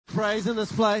praise in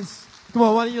this place? Come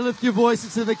on, why don't you lift your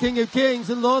voices to the King of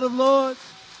Kings and Lord of Lords?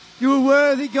 You are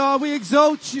worthy, God. We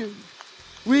exalt you.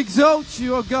 We exalt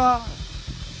you, oh God.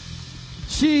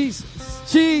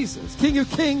 Jesus, Jesus, King of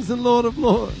Kings and Lord of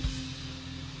Lords.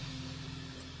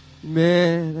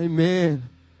 Amen, amen.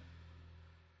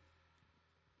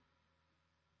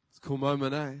 It's a cool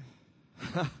moment,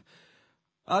 eh?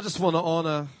 I just want to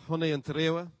honour Hone and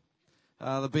Terewa.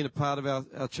 They've been a part of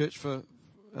our church for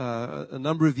a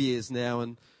number of years now,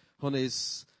 and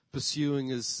Hone's pursuing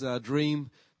his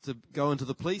dream to go into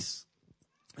the police.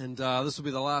 And this will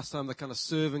be the last time they're kind of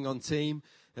serving on team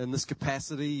in this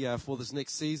capacity for this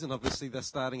next season. Obviously, they're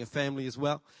starting a family as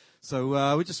well.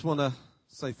 So we just want to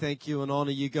say thank you and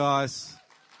honour you guys.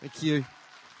 Thank you.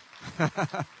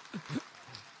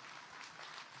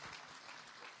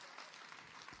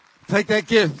 Take that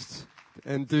gift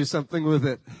and do something with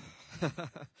it.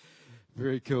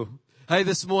 Very cool. Hey,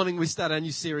 this morning we start our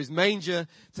new series, Manger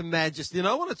to Majesty. And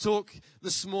I want to talk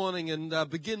this morning and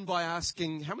begin by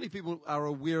asking how many people are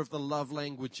aware of the love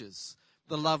languages?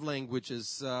 The love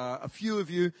languages. A few of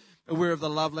you are aware of the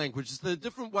love languages. The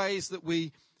different ways that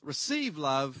we receive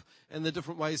love and the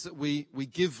different ways that we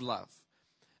give love.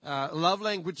 Love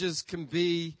languages can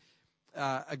be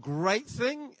a great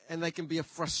thing and they can be a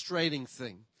frustrating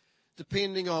thing,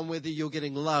 depending on whether you're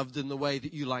getting loved in the way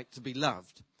that you like to be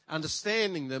loved.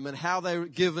 Understanding them and how they're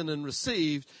given and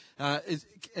received,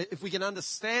 if we can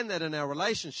understand that in our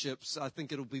relationships, I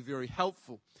think it'll be very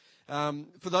helpful.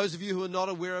 For those of you who are not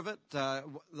aware of it, the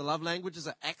love languages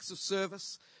are acts of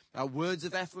service, words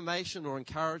of affirmation or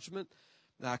encouragement,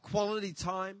 quality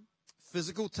time,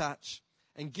 physical touch,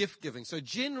 and gift giving. So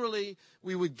generally,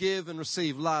 we would give and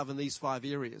receive love in these 5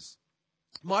 areas.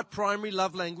 My primary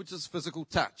love language is physical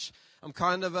touch. I'm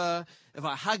kind of if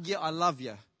I hug you, I love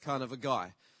you kind of a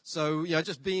guy. So,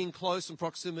 just being close in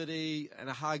proximity and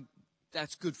a hug,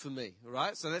 that's good for me, all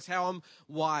right? So that's how I'm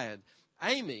wired.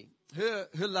 Amy, her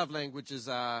love languages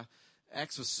are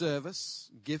acts of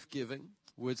service, gift giving,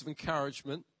 words of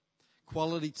encouragement,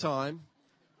 quality time.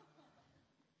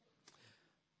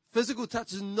 Physical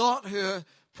touch is not her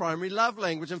primary love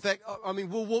language. In fact,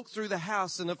 we'll walk through the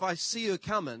house, and if I see her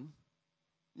coming,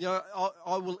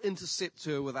 I will intercept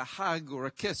her with a hug or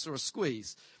a kiss or a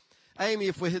squeeze. Amy,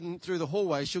 if we're heading through the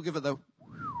hallway, she'll give it the...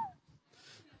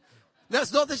 Now,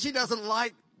 it's not that she doesn't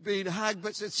like being hugged,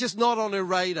 but it's just not on her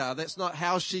radar. That's not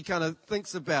how she kind of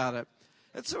thinks about it.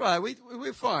 It's all right.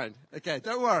 We're fine. Okay,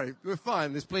 don't worry. We're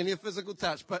fine. There's plenty of physical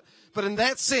touch. But in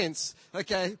that sense,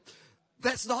 okay,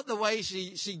 that's not the way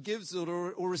she gives it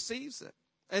or receives it.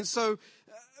 And so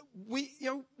we're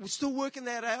still working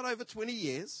that out over 20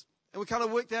 years. And we kind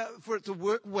of worked out for it to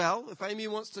work well. If Amy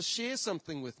wants to share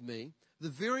something with me, the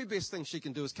very best thing she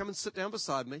can do is come and sit down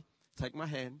beside me, take my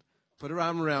hand, put her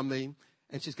arm around me,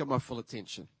 and she's got my full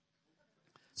attention.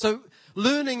 So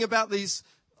learning about these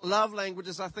love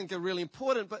languages, I think, are really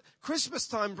important. But Christmas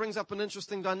time brings up an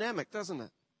interesting dynamic, doesn't it?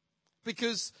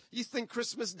 Because you think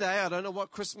Christmas Day, I don't know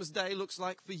what Christmas Day looks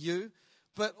like for you,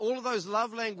 but all of those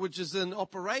love languages in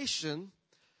operation,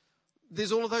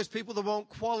 there's all of those people that want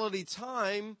quality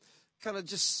time, kind of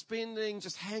just spending,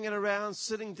 just hanging around,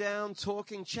 sitting down,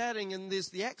 talking, chatting, and there's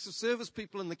the acts of service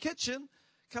people in the kitchen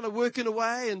kind of working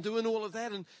away and doing all of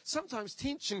that, and sometimes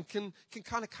tension can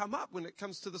kind of come up when it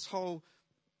comes to this whole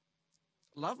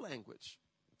love language.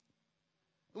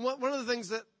 And one of the things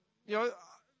that,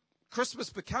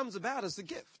 Christmas becomes about is the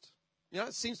gift.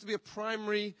 It seems to be a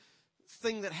primary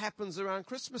thing that happens around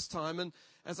Christmas time, and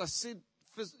as I said,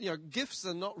 gifts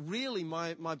are not really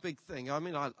my big thing. I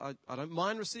don't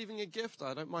mind receiving a gift.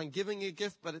 I don't mind giving a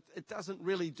gift, but it doesn't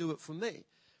really do it for me.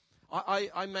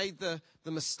 I made the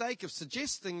mistake of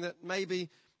suggesting that maybe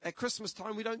at Christmas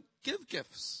time we don't give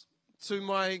gifts to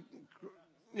my,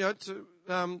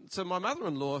 to my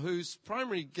mother-in-law, whose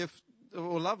primary gift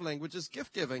or love language is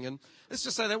gift giving. And let's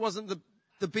just say that wasn't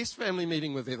the best family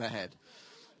meeting we've ever had.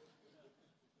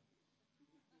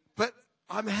 But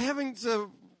I'm having to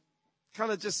kind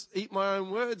of just eat my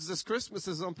own words this Christmas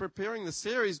as I'm preparing the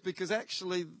series, because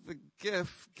actually the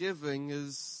gift giving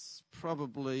is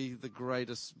probably the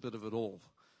greatest bit of it all.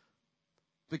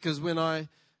 Because when I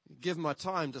give my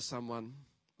time to someone,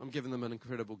 I'm giving them an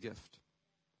incredible gift.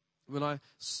 When I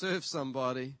serve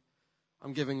somebody,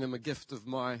 I'm giving them a gift of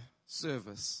my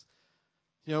service.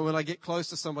 When I get close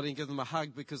to somebody and give them a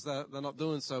hug because they're not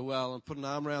doing so well, and put an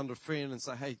arm around a friend and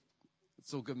say, hey,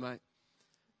 it's all good, mate,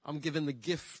 I'm giving the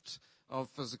gift of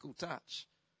physical touch.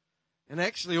 And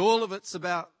actually all of it's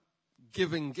about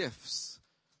giving gifts,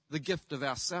 the gift of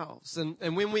ourselves.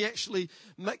 And when we actually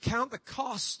count the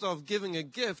cost of giving a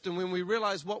gift, and when we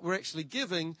realize what we're actually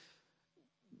giving,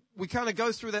 we kind of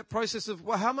go through that process of,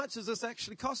 well, how much is this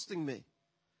actually costing me?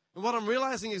 And what I'm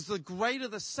realizing is the greater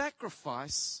the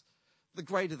sacrifice, the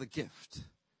greater the gift.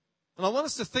 And I want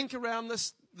us to think around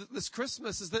this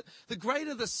Christmas is that the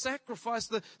greater the sacrifice,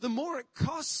 the more it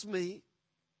costs me,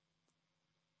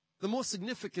 the more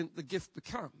significant the gift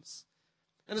becomes.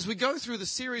 And as we go through the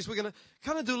series, we're going to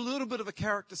kind of do a little bit of a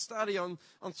character study on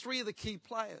three of the key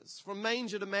players, from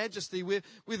manger to majesty, where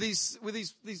these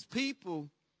people,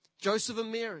 Joseph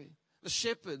and Mary, the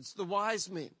shepherds, the wise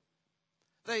men,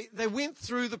 they went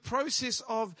through the process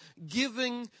of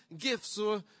giving gifts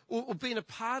or being a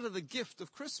part of the gift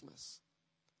of Christmas.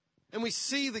 And we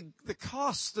see the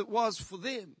cost it was for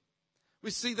them.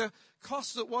 We see the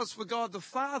cost it was for God the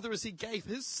Father as he gave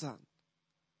his Son.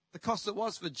 The cost it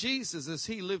was for Jesus as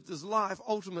he lived his life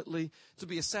ultimately to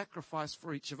be a sacrifice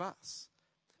for each of us.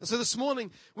 And so this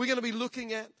morning we're going to be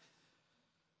looking at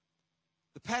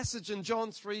the passage in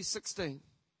John 3:16.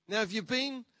 Now, if you've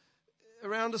been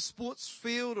around a sports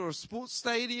field or a sports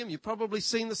stadium, you've probably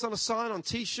seen this on a sign, on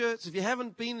T-shirts. If you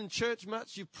haven't been in church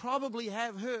much, you probably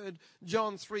have heard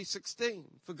John 3:16.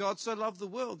 For God so loved the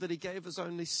world that he gave his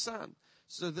only Son,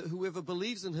 so that whoever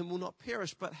believes in him will not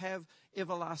perish but have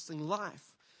everlasting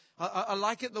life. I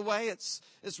like it the way it's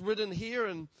written here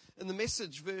in the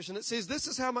Message version. It says, this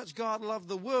is how much God loved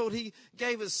the world. He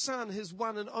gave his Son, his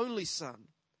one and only Son.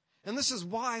 And this is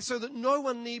why, so that no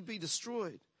one need be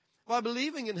destroyed. By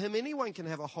believing in him, anyone can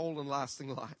have a whole and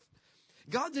lasting life.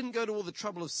 God didn't go to all the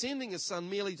trouble of sending his Son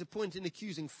merely to point an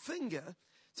accusing finger,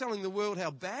 telling the world how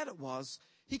bad it was.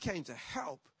 He came to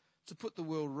help, to put the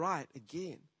world right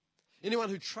again. Anyone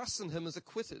who trusts in him is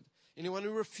acquitted. Anyone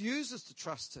who refuses to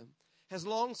trust him has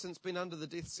long since been under the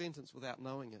death sentence without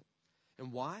knowing it.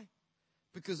 And why?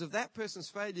 Because of that person's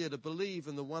failure to believe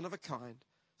in the one-of-a-kind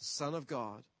Son of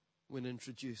God when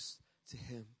introduced to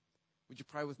him. Would you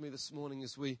pray with me this morning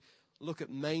as we look at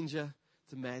manger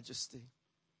to majesty?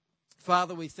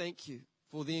 Father, we thank you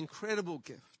for the incredible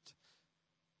gift,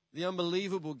 the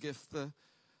unbelievable gift, the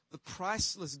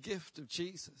priceless gift of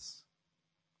Jesus.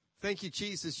 Thank you,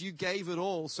 Jesus. You gave it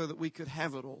all so that we could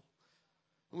have it all.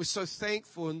 And we're so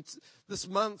thankful. And this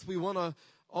month we want to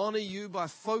honor you by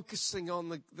focusing on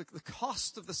the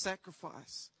cost of the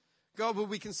sacrifice. God, would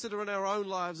we consider in our own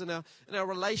lives, in our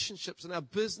relationships, in our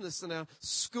business, in our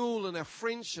school, in our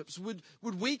friendships, would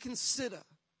we consider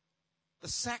the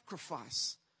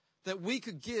sacrifice that we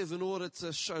could give in order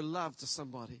to show love to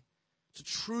somebody, to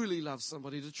truly love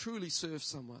somebody, to truly serve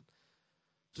someone,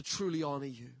 to truly honor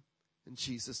you? In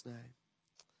Jesus' name,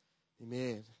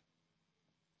 amen.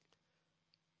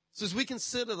 So as we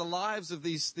consider the lives of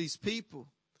these people,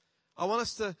 I want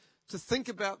us to think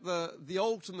about the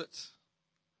ultimate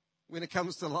when it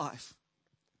comes to life.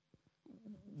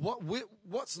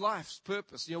 What's life's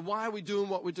purpose? Why are we doing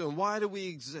what we're doing? Why do we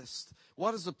exist?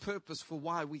 What is the purpose for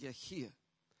why we are here?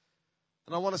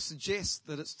 And I want to suggest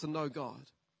that it's to know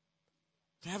God,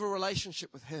 to have a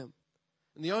relationship with him.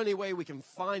 And the only way we can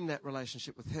find that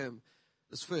relationship with him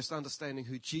is first understanding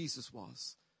who Jesus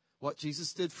was, what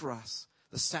Jesus did for us,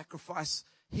 the sacrifice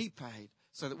he paid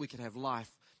so that we could have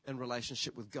life and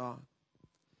relationship with God.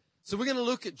 So we're going to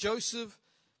look at Joseph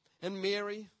and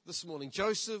Mary this morning.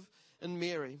 Joseph and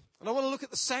Mary. And I want to look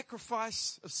at the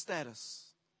sacrifice of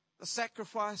status. The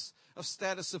sacrifice of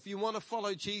status. If you want to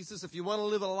follow Jesus, if you want to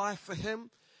live a life for him,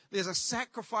 there's a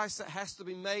sacrifice that has to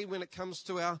be made when it comes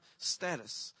to our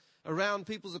status. Around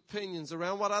people's opinions,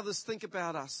 around what others think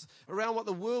about us, around what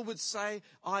the world would say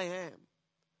I am.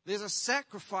 There's a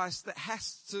sacrifice that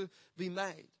has to be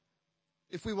made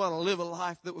if we want to live a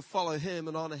life that would follow him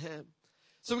and honor him.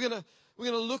 So we're going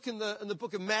to look in the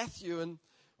book of Matthew, and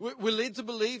we're led to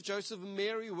believe Joseph and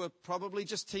Mary were probably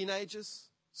just teenagers.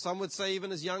 Some would say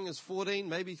even as young as 14,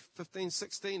 maybe 15,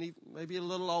 16, maybe a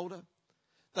little older.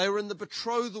 They were in the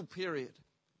betrothal period,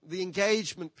 the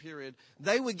engagement period.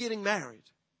 They were getting married.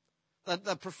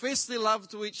 They professed their love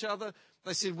to each other.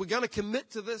 They said, we're going to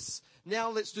commit to this. Now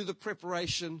let's do the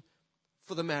preparation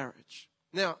for the marriage.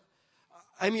 Now,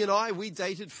 Amy and I, we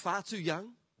dated far too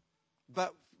young.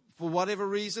 But for whatever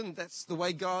reason, that's the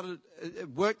way God it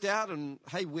worked out. And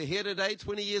hey, we're here today,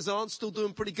 20 years on, still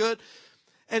doing pretty good.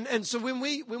 And so when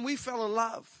we fell in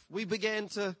love, we began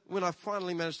to, when I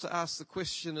finally managed to ask the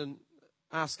question and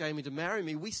ask Amy to marry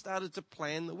me, we started to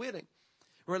plan the wedding.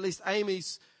 Or at least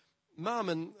Amy's mum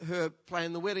and her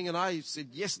planned the wedding, and I said,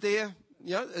 yes, dear.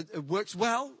 It works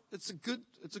well. It's a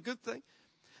good thing.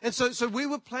 And so we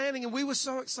were planning, and we were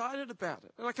so excited about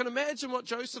it. And I can imagine what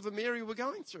Joseph and Mary were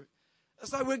going through.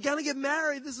 It's like, we're going to get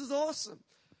married. This is awesome.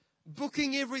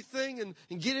 Booking everything and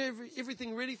get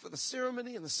everything ready for the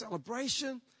ceremony and the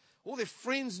celebration. All their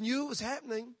friends knew it was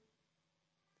happening.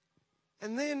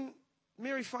 And then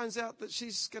Mary finds out that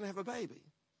she's going to have a baby.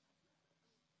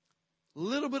 A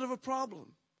little bit of a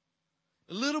problem.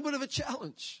 A little bit of a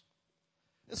challenge.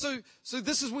 And so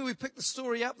this is where we pick the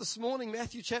story up this morning,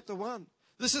 Matthew chapter 1.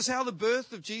 This is how the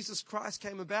birth of Jesus Christ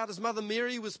came about. His mother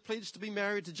Mary was pledged to be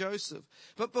married to Joseph.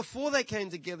 But before they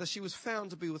came together, she was found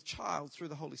to be with child through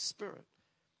the Holy Spirit.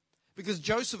 Because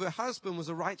Joseph, her husband, was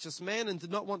a righteous man and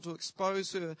did not want to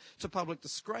expose her to public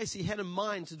disgrace, he had in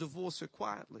mind to divorce her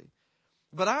quietly.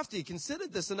 But after he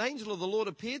considered this, an angel of the Lord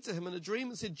appeared to him in a dream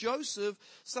and said, Joseph,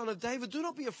 son of David, do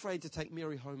not be afraid to take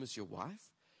Mary home as your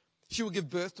wife. She will give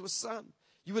birth to a son.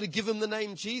 You are to give him the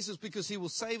name Jesus because he will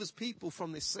save his people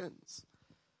from their sins.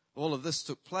 All of this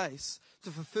took place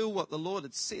to fulfill what the Lord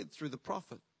had said through the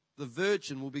prophet. The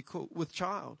virgin will be with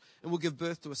child and will give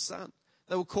birth to a son.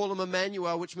 They will call him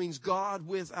Emmanuel, which means God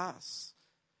with us.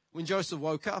 When Joseph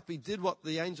woke up, he did what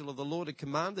the angel of the Lord had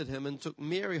commanded him and took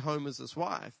Mary home as his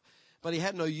wife. But he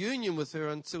had no union with her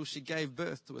until she gave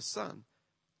birth to a son.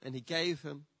 And he gave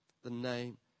him the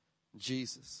name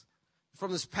Jesus.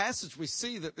 From this passage, we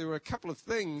see that there were a couple of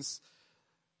things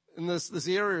in this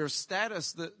area of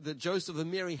status that Joseph and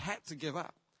Mary had to give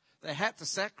up. They had to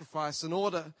sacrifice in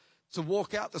order to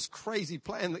walk out this crazy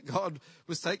plan that God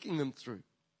was taking them through.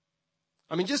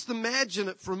 I mean, just imagine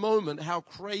it for a moment, how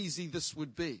crazy this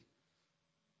would be.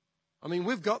 I mean,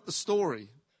 we've got the story.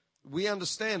 We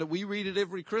understand it. We read it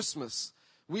every Christmas.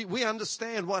 We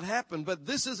understand what happened, but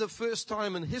this is a first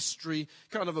time in history,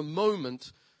 kind of a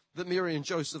moment that Mary and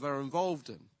Joseph are involved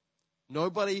in.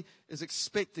 Nobody is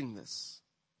expecting this.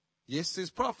 Yes, there's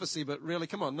prophecy, but really,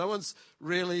 come on, no one's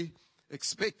really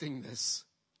expecting this.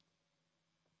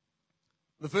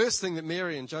 The first thing that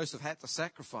Mary and Joseph had to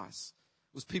sacrifice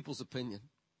was people's opinion.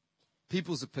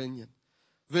 People's opinion.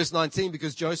 Verse 19,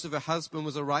 because Joseph, her husband,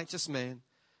 was a righteous man,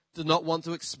 did not want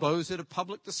to expose her to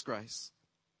public disgrace,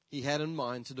 he had in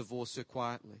mind to divorce her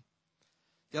quietly.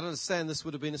 You got to understand, this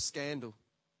would have been a scandal.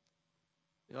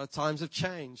 You know, times have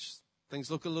changed.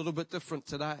 Things look a little bit different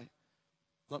today.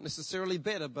 Not necessarily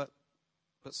better, but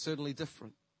certainly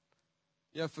different.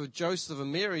 You know, for Joseph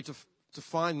and Mary to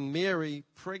find Mary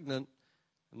pregnant,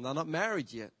 and they're not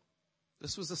married yet,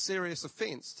 this was a serious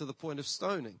offense to the point of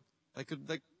stoning.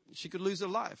 She could lose her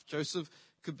life. Joseph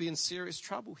could be in serious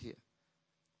trouble here.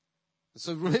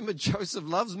 So remember, Joseph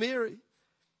loves Mary.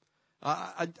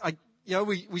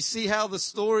 We see how the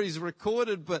story is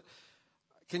recorded, but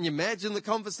can you imagine the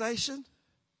conversation?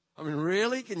 I mean,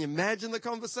 really? Can you imagine the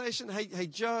conversation? Hey,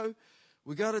 Joe,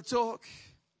 we got to talk.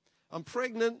 I'm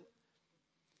pregnant,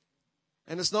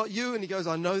 and it's not you. And he goes,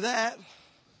 I know that.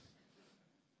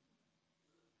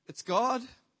 It's God.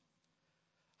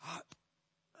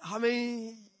 I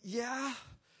mean, yeah.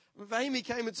 If Amy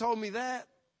came and told me that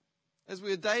as we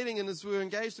were dating and as we were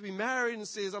engaged to be married and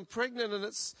says, I'm pregnant and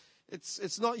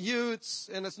it's not you,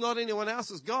 and it's not anyone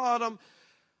else, it's God,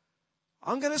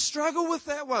 I'm going to struggle with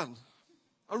that one.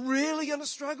 I'm really going to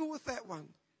struggle with that one.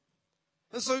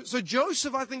 And so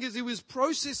Joseph, I think, as he was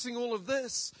processing all of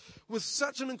this with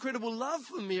such an incredible love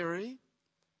for Mary,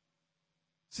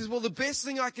 says, well, the best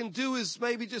thing I can do is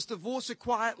maybe just divorce her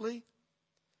quietly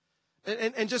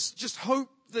and just hope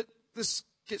that this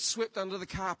gets swept under the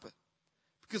carpet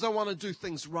because I want to do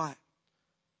things right.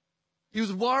 He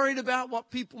was worried about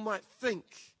what people might think.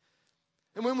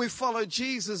 And when we follow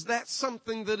Jesus, that's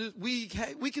something that we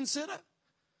consider.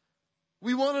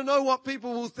 We want to know what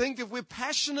people will think if we're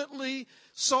passionately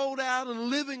sold out and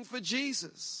living for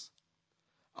Jesus.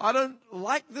 I don't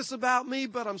like this about me,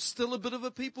 but I'm still a bit of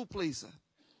a people pleaser.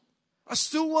 I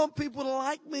still want people to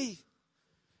like me.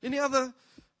 Any other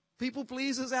people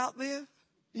pleasers out there?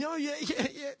 You know, yeah.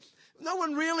 No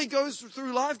one really goes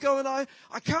through life going, I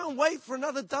can't wait for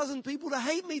another dozen people to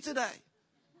hate me today.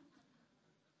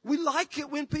 We like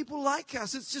it when people like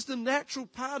us. It's just a natural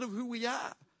part of who we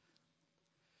are.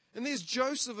 And there's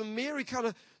Joseph and Mary kind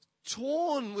of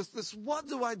torn with this, what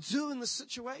do I do in this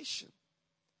situation?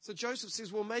 So Joseph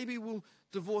says, well, maybe we'll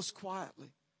divorce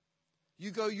quietly.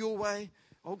 You go your way,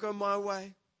 I'll go my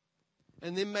way.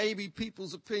 And then maybe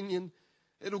people's opinion,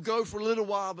 it'll go for a little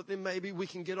while, but then maybe we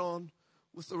can get on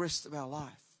with the rest of our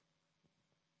life.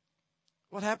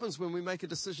 What happens when we make a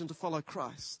decision to follow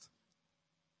Christ?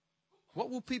 What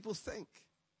will people think?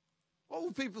 What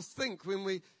will people think when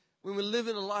we live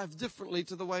in a life differently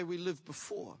to the way we lived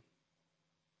before?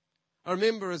 I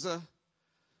remember as a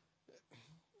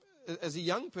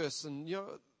young person, you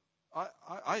know,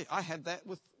 I had that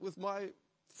with my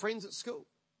friends at school.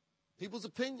 People's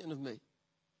opinion of me,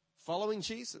 following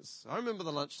Jesus. I remember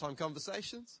the lunchtime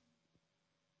conversations.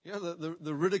 You know,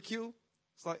 the ridicule.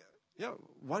 It's like, you know,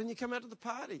 why didn't you come out to the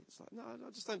party? It's like, no,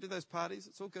 I just don't do those parties.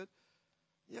 It's all good.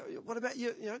 What about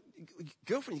you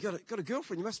girlfriend? You got a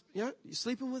girlfriend? You must, you're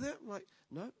sleeping with her? I'm like,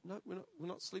 no, we're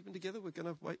not sleeping together. We're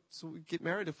going to wait till we get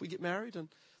married. If we get married, and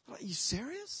I'm like, are you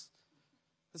serious?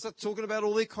 They start talking about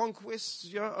all their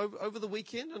conquests, over the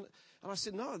weekend, and I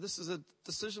said, no, this is a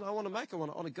decision I want to make. I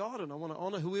want to honor God, and I want to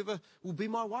honor whoever will be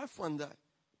my wife one day.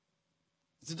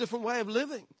 It's a different way of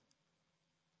living.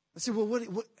 I said, well,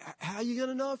 how are you going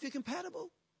to know if you're compatible?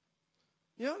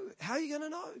 How are you going to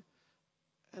know?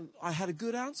 And I had a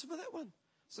good answer for that one.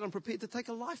 I said, I'm prepared to take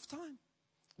a lifetime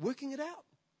working it out.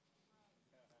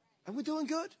 And we're doing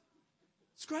good.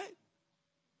 It's great.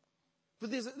 But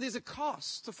there's a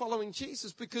cost to following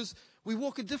Jesus because we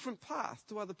walk a different path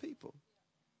to other people.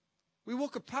 We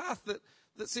walk a path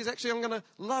that says, actually, I'm going to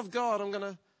love God. I'm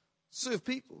going to serve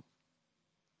people.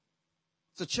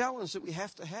 It's a challenge that we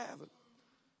have to have.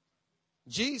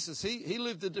 Jesus, he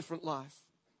lived a different life.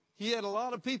 He had a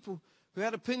lot of people who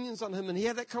had opinions on him, and he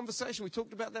had that conversation. We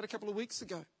talked about that a couple of weeks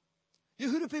ago.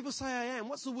 Who do people say I am?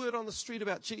 What's the word on the street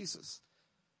about Jesus?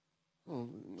 Well,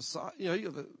 Messiah.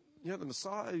 You're the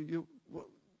Messiah. You're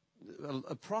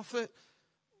a prophet.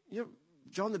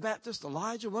 John the Baptist,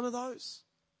 Elijah, one of those.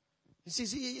 He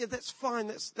says, yeah, that's fine.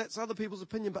 That's other people's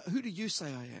opinion. But who do you say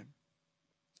I am?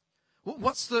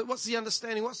 What's the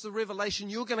understanding? What's the revelation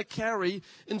you're going to carry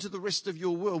into the rest of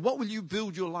your world? What will you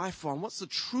build your life on? What's the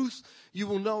truth you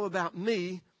will know about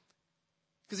me?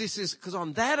 Because he says, because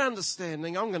on that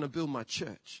understanding, I'm going to build my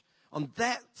church. On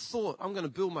that thought, I'm going to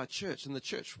build my church, and the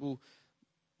church will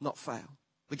not fail.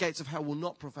 The gates of hell will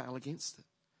not prevail against it.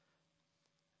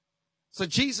 So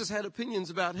Jesus had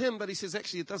opinions about him, but he says,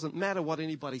 actually, it doesn't matter what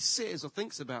anybody says or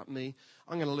thinks about me.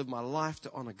 I'm going to live my life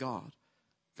to honor God.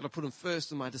 Got to put him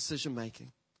first in my decision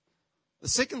making. The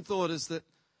second thought is that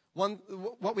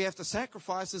what we have to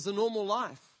sacrifice is a normal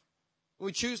life. When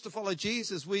we choose to follow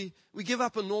Jesus, we give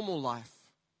up a normal life.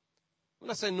 When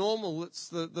I say normal, it's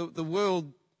the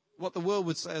world, what the world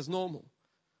would say is normal.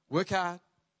 Work hard,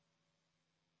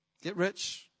 get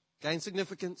rich, gain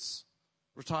significance,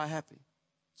 retire happy.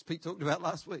 As Pete talked about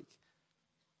last week.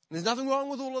 And there's nothing wrong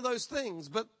with all of those things,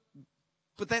 but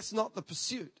that's not the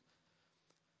pursuit.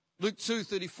 Luke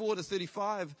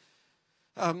 2:34-35,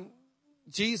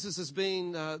 Jesus has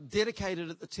been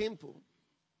dedicated at the temple.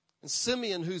 And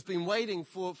Simeon, who's been waiting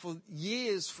for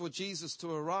years for Jesus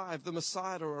to arrive, the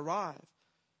Messiah to arrive.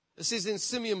 It says, then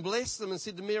Simeon blessed them and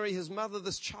said to Mary, his mother,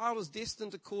 this child is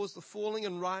destined to cause the falling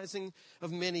and rising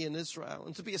of many in Israel,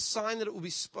 and to be a sign that it will be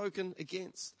spoken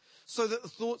against, so that the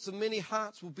thoughts of many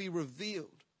hearts will be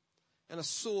revealed. And a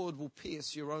sword will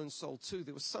pierce your own soul too.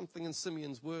 There was something in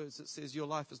Simeon's words that says your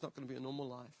life is not going to be a normal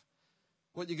life.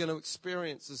 What you're going to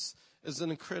experience is an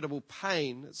incredible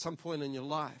pain at some point in your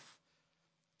life.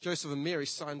 Joseph and Mary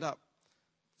signed up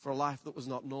for a life that was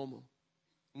not normal.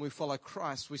 When we follow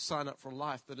Christ, we sign up for a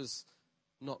life that is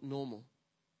not normal.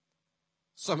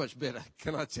 So much better,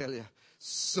 can I tell you?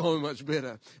 So much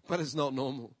better, but it's not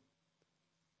normal.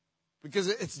 Because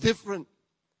it's different.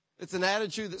 It's an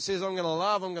attitude that says, I'm going to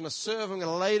love, I'm going to serve, I'm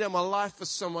going to lay down my life for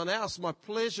someone else. My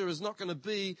pleasure is not going to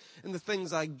be in the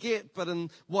things I get, but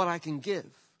in what I can give.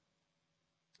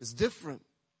 It's different.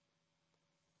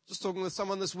 Just talking with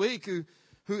someone this week who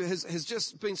has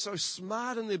just been so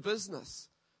smart in their business.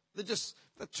 They're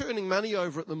turning money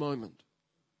over at the moment.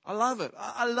 I love it.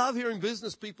 I love hearing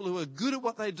business people who are good at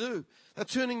what they do. They're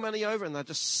turning money over and they're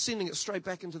just sending it straight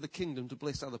back into the kingdom to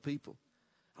bless other people.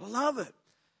 I love it.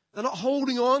 They're not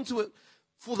holding on to it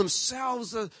for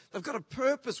themselves. They've got a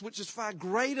purpose which is far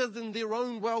greater than their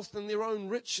own wealth and their own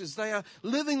riches. They are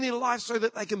living their life so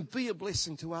that they can be a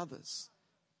blessing to others.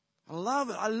 I love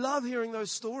it. I love hearing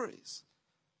those stories.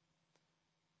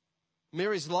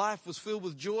 Mary's life was filled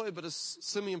with joy, but as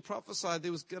Simeon prophesied,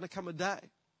 there was going to come a day.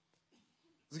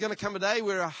 There's going to come a day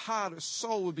where her heart, her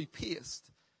soul would be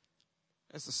pierced.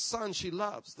 As the son she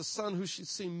loves, the son who she'd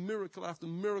seen miracle after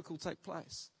miracle take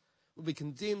place, will be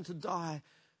condemned to die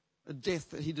a death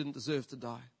that he didn't deserve to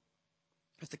die.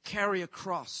 Have to carry a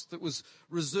cross that was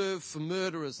reserved for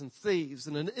murderers and thieves.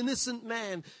 And an innocent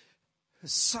man,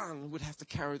 his son, would have to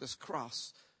carry this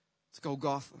cross to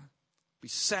Golgotha, be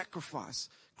sacrificed,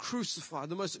 crucified,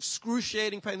 the most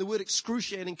excruciating pain. The word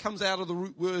excruciating comes out of the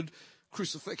root word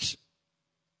crucifixion.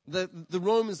 The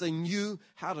Romans, they knew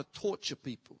how to torture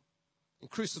people. And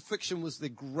crucifixion was their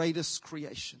greatest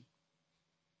creation.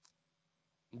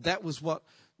 That was what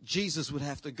Jesus would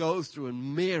have to go through,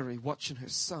 and Mary watching her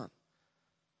son.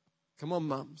 Come on,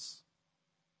 mums.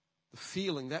 The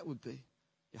feeling that would be,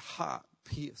 your heart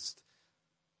pierced.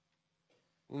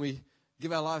 When we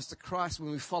give our lives to Christ,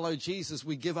 when we follow Jesus,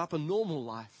 we give up a normal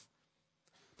life.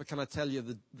 But can I tell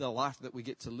you, the life that we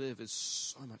get to live is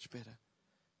so much better.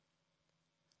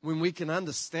 when we can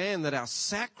understand that our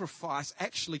sacrifice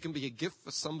actually can be a gift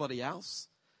for somebody else,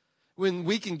 when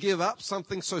we can give up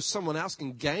something so someone else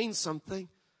can gain something,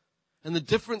 and the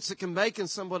difference it can make in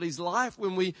somebody's life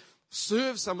when we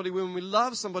serve somebody, when we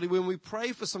love somebody, when we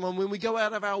pray for someone, when we go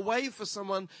out of our way for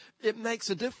someone, it makes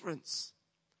a difference.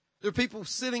 There are people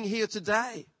sitting here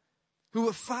today who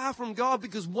are far from God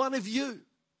because one of you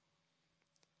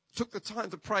took the time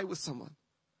to pray with someone,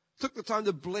 took the time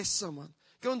to bless someone,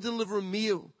 go and deliver a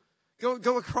meal,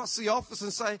 go across the office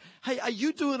and say, hey, are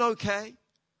you doing okay?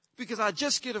 Because I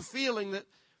just get a feeling that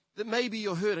maybe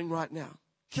you're hurting right now.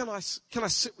 Can I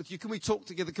sit with you? Can we talk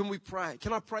together? Can we pray?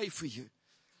 Can I pray for you?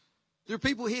 There are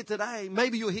people here today,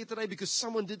 maybe you're here today because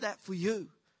someone did that for you.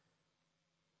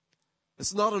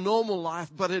 It's not a normal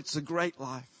life, but it's a great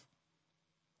life.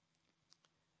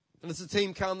 And as the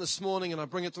team come this morning and I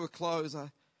bring it to a close,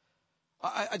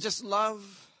 I just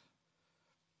love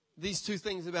these two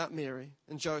things about Mary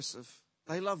and Joseph.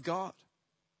 They love God.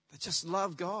 They just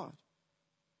love God.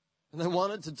 And they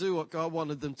wanted to do what God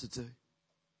wanted them to do.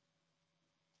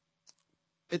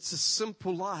 It's a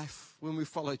simple life when we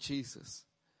follow Jesus.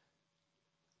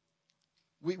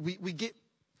 We get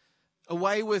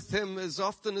away with him as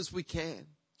often as we can.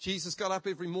 Jesus got up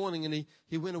every morning and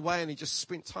he went away and he just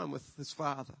spent time with his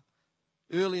Father.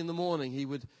 Early in the morning, he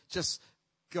would just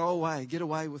go away, get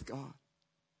away with God.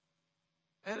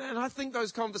 And I think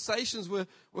those conversations were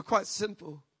quite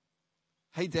simple.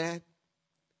 Hey, Dad,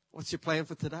 what's your plan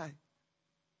for today?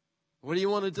 What do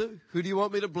you want to do? Who do you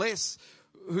want me to bless?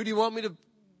 What do you want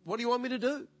me to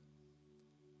do?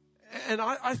 And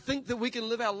I think that we can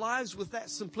live our lives with that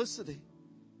simplicity.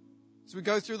 As we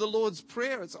go through the Lord's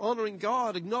Prayer, it's honoring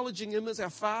God, acknowledging him as our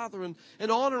Father and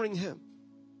honoring him.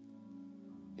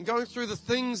 And going through the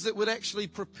things that would actually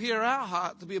prepare our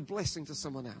heart to be a blessing to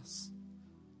someone else.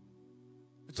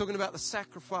 We're talking about the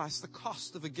sacrifice, the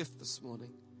cost of a gift this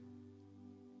morning.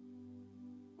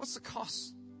 What's the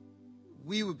cost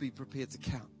we would be prepared to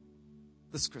count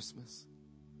this Christmas?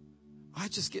 I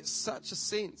just get such a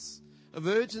sense of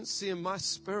urgency in my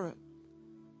spirit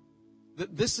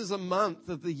that this is a month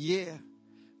of the year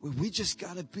where we just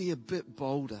got to be a bit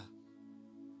bolder.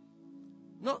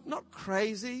 Not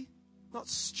crazy, not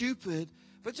stupid,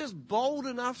 but just bold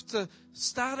enough to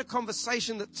start a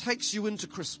conversation that takes you into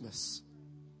Christmas.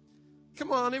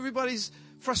 Come on, everybody's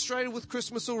frustrated with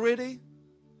Christmas already.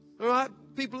 All right,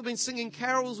 people have been singing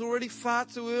carols already far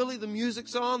too early. The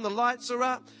music's on, the lights are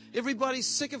up. Everybody's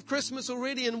sick of Christmas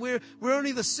already, and we're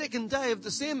only the second day of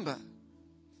December.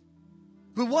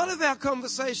 But what if our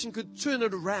conversation could turn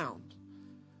it around?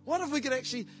 What if we could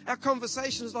actually, our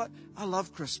conversation is like, I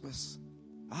love Christmas.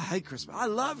 I hate Christmas. I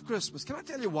love Christmas. Can I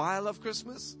tell you why I love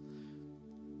Christmas?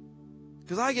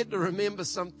 Because I get to remember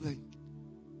something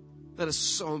that is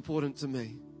so important to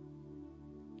me.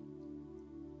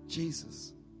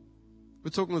 Jesus.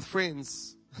 We're talking with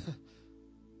friends.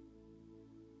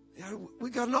 We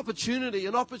got an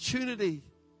opportunity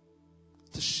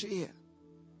to share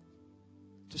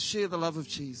the love of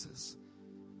Jesus.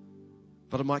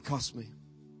 But it might cost me.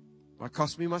 It might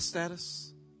cost me my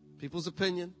status, people's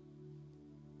opinion.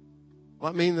 It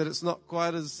might mean that it's not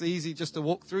quite as easy just to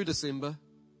walk through December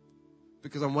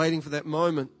because I'm waiting for that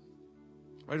moment.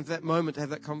 Waiting for that moment to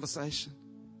have that conversation.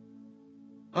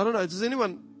 I don't know. Does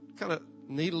anyone kind of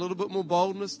need a little bit more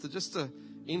boldness to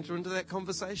enter into that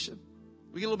conversation?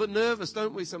 We get a little bit nervous,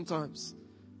 don't we, sometimes?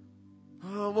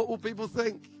 Oh, what will people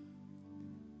think?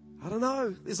 I don't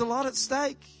know. There's a lot at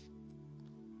stake.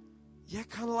 Yeah,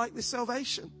 kind of like their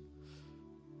salvation.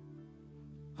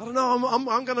 I don't know. I'm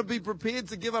going to be prepared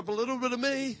to give up a little bit of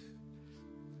me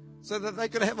so that they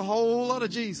could have a whole lot of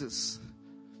Jesus.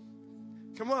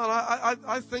 Come on,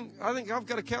 I think I've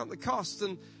got to count the cost,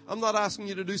 and I'm not asking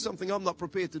you to do something I'm not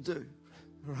prepared to do.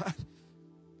 All right?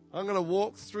 I'm going to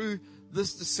walk through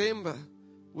this December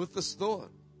with this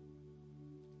thought.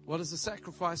 What is the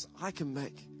sacrifice I can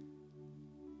make?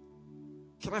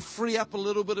 Can I free up a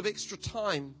little bit of extra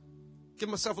time? Give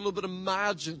myself a little bit of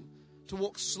margin to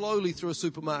walk slowly through a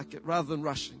supermarket rather than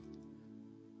rushing.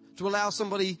 To allow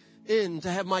somebody in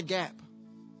to have my gap.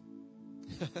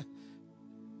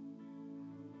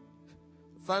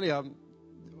 Funny, I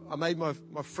made my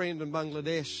friend in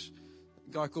Bangladesh,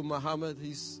 a guy called Muhammad,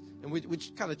 and we're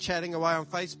kind of chatting away on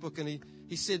Facebook, and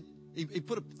he said, he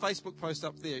put a Facebook post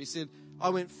up there. He said, I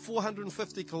went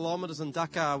 450 kilometers in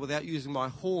Dakar without using my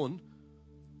horn.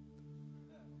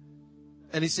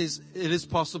 And he says, it is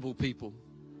possible, people.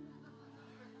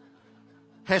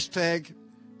 Hashtag,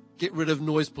 get rid of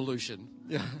noise pollution.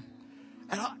 Yeah.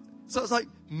 So I was like,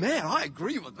 man, I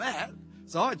agree with that.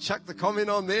 So I chucked the comment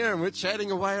on there, and we're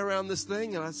chatting away around this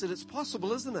thing. And I said, it's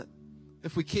possible, isn't it?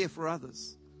 if we care for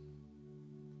others.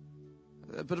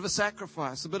 A bit of a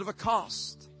sacrifice, a bit of a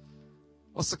cost.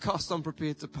 What's the cost I'm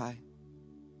prepared to pay?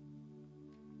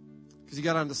 Because you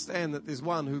got to understand that there's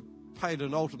one who paid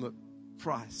an ultimate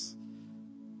price.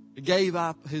 He gave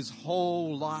up his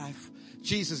whole life.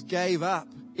 Jesus gave up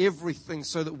everything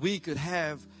so that we could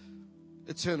have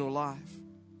eternal life.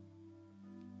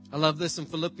 I love this in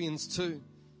Philippians 2,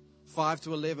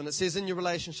 5-11. It says, in your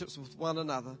relationships with one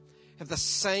another, have the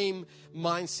same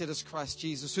mindset as Christ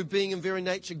Jesus, who being in very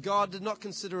nature God, did not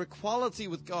consider equality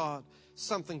with God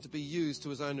something to be used to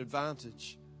his own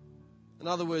advantage. In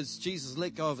other words, Jesus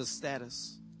let go of his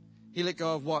status. He let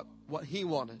go of what he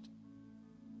wanted.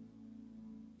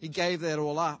 He gave that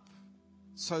all up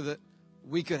so that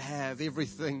we could have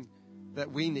everything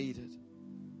that we needed.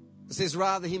 It says,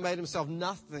 rather, he made himself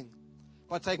nothing.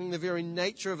 By taking the very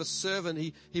nature of a servant,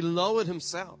 he lowered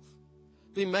himself.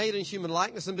 Being made in human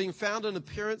likeness and being found in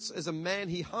appearance as a man,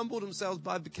 he humbled himself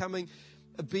by becoming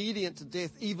obedient to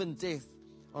death, even death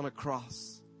on a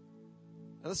cross.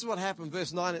 And this is what happened.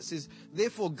 Verse 9, it says,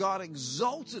 therefore God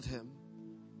exalted him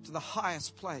to the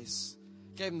highest place,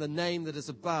 gave him the name that is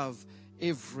above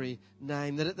every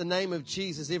name, that at the name of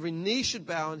Jesus every knee should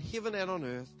bow in heaven and on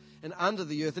earth and under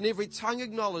the earth, and every tongue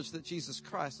acknowledge that Jesus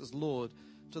Christ is Lord,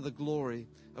 to the glory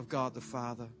of God the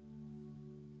Father.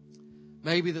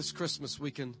 Maybe this Christmas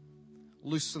we can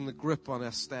loosen the grip on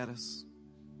our status,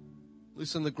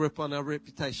 loosen the grip on our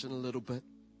reputation a little bit.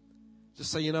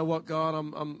 Just say, you know what, God,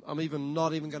 I'm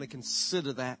not even going to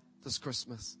consider that this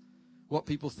Christmas, what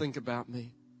people think about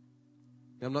me.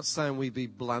 I'm not saying we be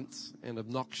blunt and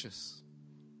obnoxious,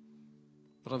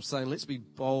 but I'm saying let's be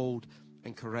bold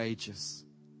and courageous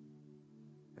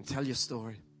and tell your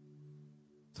story.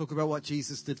 Talk about what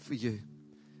Jesus did for you.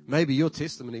 Maybe your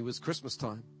testimony was Christmas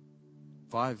time.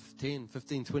 5, 10,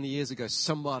 15, 20 years ago,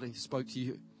 somebody spoke to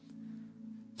you.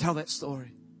 Tell that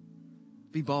story.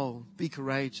 Be bold, be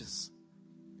courageous,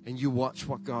 and you watch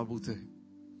what God will do.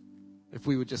 If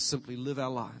we would just simply live our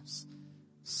lives,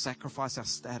 sacrifice our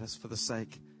status for the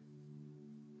sake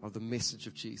of the message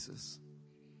of Jesus.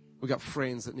 We've got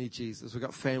friends that need Jesus. We've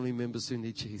got family members who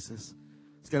need Jesus.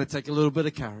 It's going to take a little bit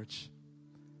of courage.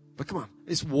 But come on,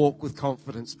 let's walk with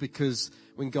confidence, because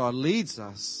when God leads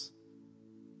us,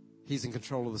 he's in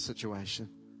control of the situation.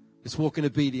 Let's walk in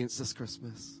obedience this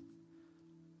Christmas.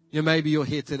 You know, maybe you're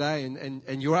here today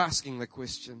and you're asking the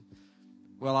question,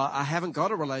 well, I haven't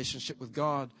got a relationship with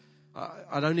God.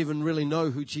 I don't even really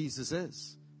know who Jesus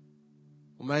is.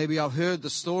 Or maybe I've heard the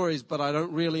stories, but I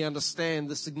don't really understand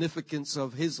the significance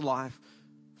of his life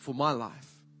for my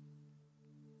life.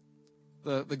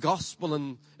 The gospel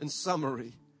in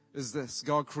summary is this: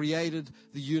 God created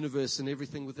the universe and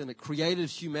everything within it, created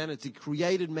humanity,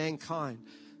 created mankind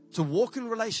to walk in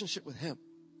relationship with him.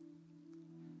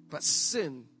 But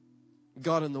sin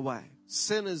got in the way.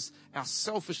 Sin is our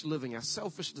selfish living, our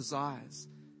selfish desires,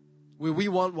 where we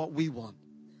want what we want.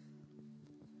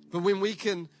 But when we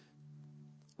can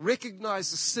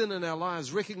recognize the sin in our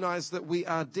lives, recognize that we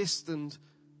are destined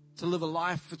to live a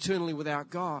life eternally without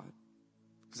God,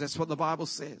 because that's what the Bible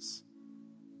says.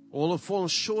 All have fallen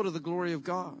short of the glory of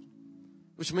God,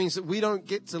 which means that we don't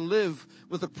get to live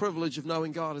with the privilege of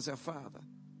knowing God as our Father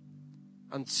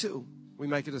until we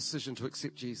make a decision to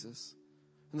accept Jesus.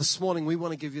 And this morning, we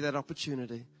want to give you that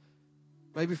opportunity.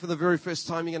 Maybe for the very first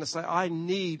time, you're going to say, I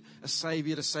need a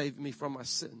Savior to save me from my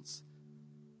sins.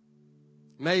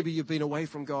 Maybe you've been away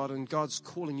from God and God's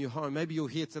calling you home. Maybe you're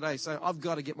here today saying, I've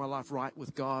got to get my life right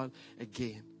with God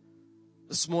again.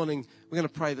 This morning, we're going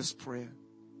to pray this prayer.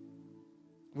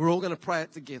 We're all going to pray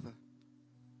it together.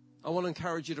 I want to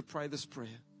encourage you to pray this prayer.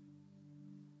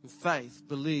 In faith,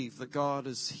 believe that God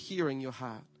is hearing your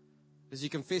heart. As you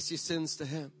confess your sins to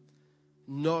him,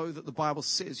 know that the Bible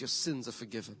says your sins are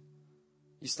forgiven.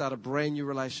 You start a brand new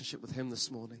relationship with him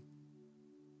this morning.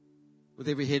 With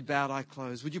every head bowed, eye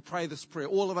closed, would you pray this prayer,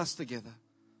 all of us together?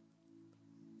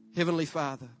 Heavenly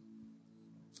Father,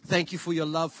 thank you for your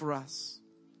love for us.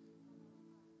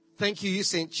 Thank you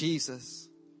sent Jesus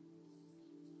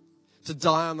to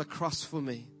die on the cross for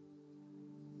me.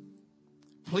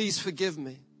 Please forgive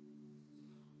me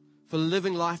for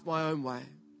living life my own way.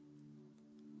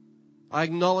 I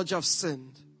acknowledge I've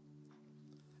sinned,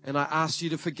 and I ask you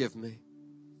to forgive me.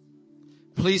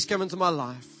 Please come into my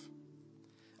life.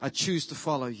 I choose to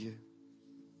follow you.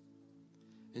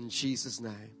 In Jesus'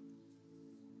 name,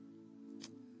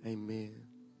 amen.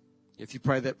 If you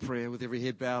pray that prayer with every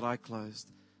head bowed, eye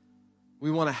closed,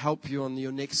 we want to help you on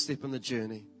your next step in the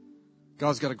journey.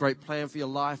 God's got a great plan for your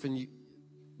life, and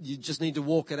you just need to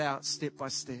walk it out step by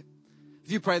step.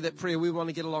 If you pray that prayer, we want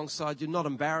to get alongside you, not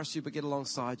embarrass you, but get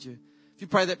alongside you. If If you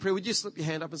pray that prayer, would you slip your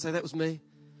hand up and say, that was me?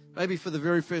 Maybe for the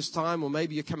very first time, or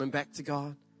maybe you're coming back to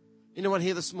God. Anyone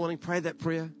here this morning pray that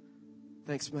prayer?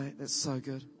 Thanks, mate. That's so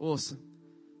good. Awesome.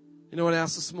 Anyone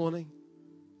else this morning?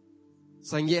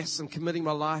 Saying, yes, I'm committing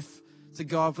my life to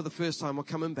God for the first time, or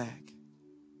coming back.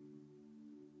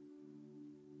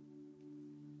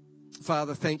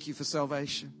 Father, thank you for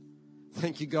salvation.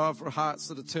 Thank you, God, for hearts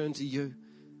that are turned to you.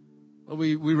 And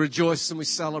we rejoice and we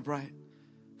celebrate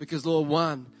because, Lord,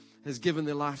 one has given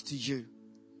their life to you.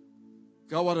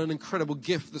 God, what an incredible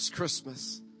gift this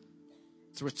Christmas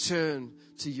to return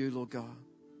to you, Lord God.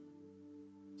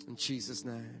 In Jesus'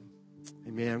 name,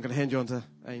 amen. I'm going to hand you on to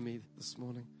Amy this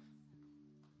morning.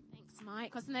 Thanks,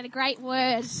 Mike. Wasn't that a great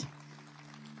word?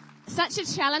 Such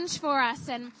a challenge for us.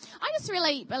 And I just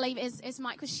really believe, as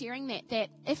Mike was sharing that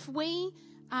if we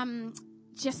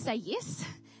just say yes,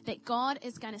 that God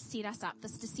is going to set us up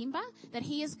this December, that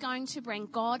he is going to bring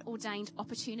God-ordained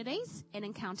opportunities and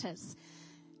encounters,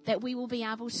 that we will be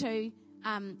able to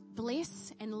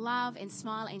bless and love and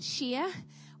smile and share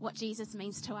what Jesus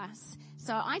means to us.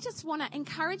 So I just want to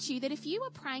encourage you that if you are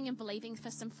praying and believing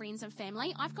for some friends and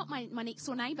family, I've got my next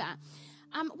door neighbour.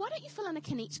 Why don't you fill in a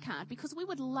Connect card? Because we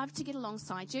would love to get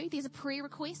alongside you. There's a prayer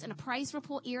request and a praise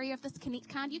report area of this Connect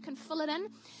card. You can fill it in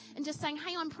and just saying,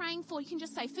 hey, I'm praying for, you can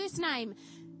just say first name,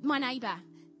 my neighbour.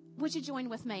 Would you join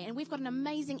with me? And we've got an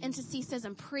amazing intercessors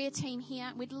and prayer team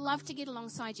here. We'd love to get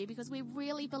alongside you because we're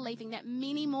really believing that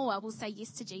many more will say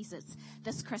yes to Jesus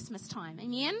this Christmas time.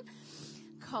 Amen?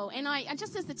 Cool. And I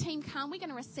just as the team come, we're going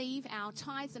to receive our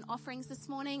tithes and offerings this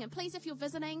morning. And please, if you're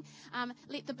visiting,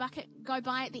 let the bucket go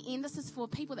by at the end. This is for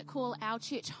people that call our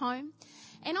church home.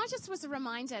 And I just was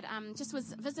reminded, just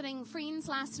was visiting friends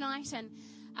last night, and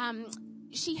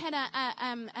she had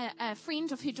a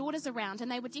friend of her daughter's around,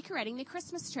 and they were decorating their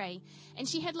Christmas tree. And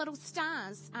she had little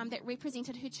stars that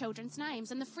represented her children's names.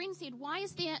 And the friend said, why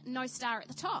is there no star at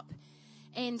the top?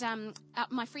 And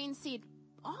my friend said,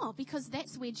 oh, because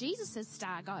that's where Jesus'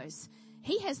 star goes.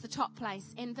 He has the top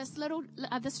place. And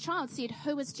this child said,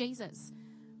 who is Jesus?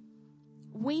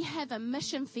 We have a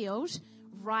mission field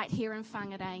right here in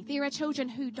Whangarei. There are children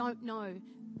who don't know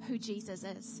who Jesus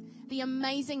is. The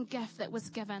amazing gift that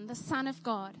was given, the Son of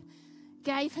God,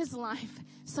 gave his life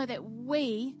so that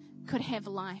we could have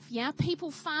life. Yeah,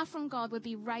 people far from God would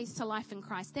be raised to life in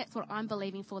Christ. That's what I'm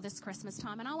believing for this Christmas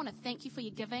time. And I want to thank you for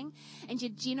your giving and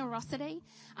your generosity.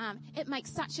 It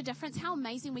makes such a difference. How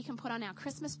amazing we can put on our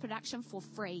Christmas production for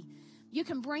free. You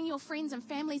can bring your friends and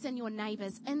families and your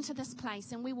neighbours into this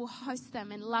place, and we will host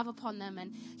them and love upon them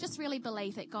and just really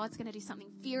believe that God's going to do something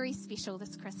very special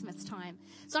this Christmas time.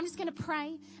 So I'm just going to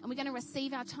pray, and we're going to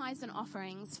receive our tithes and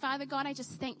offerings. Father God, I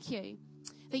just thank you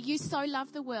that you so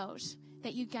loved the world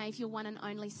that you gave your one and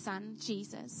only Son,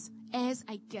 Jesus, as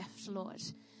a gift, Lord,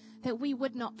 that we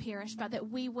would not perish, but that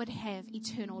we would have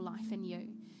eternal life in you.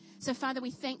 So, Father,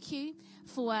 we thank you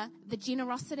for the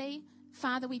generosity.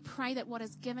 Father, we pray that what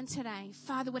is given today,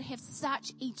 Father, would have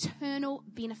such eternal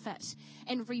benefit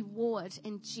and reward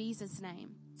in Jesus' name.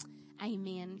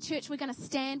 Amen. Church, we're going to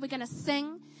stand, we're going to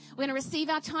sing, we're going to receive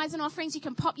our tithes and offerings. You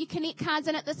can pop your Connect cards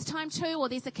in at this time too, or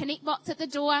there's a Connect box at the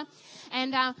door.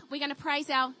 And we're going to praise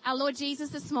our Lord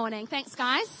Jesus this morning. Thanks,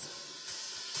 guys.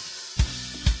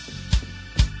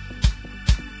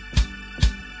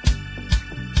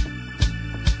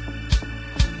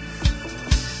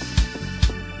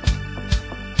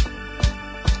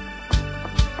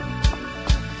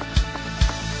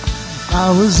 I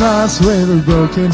was lost with a broken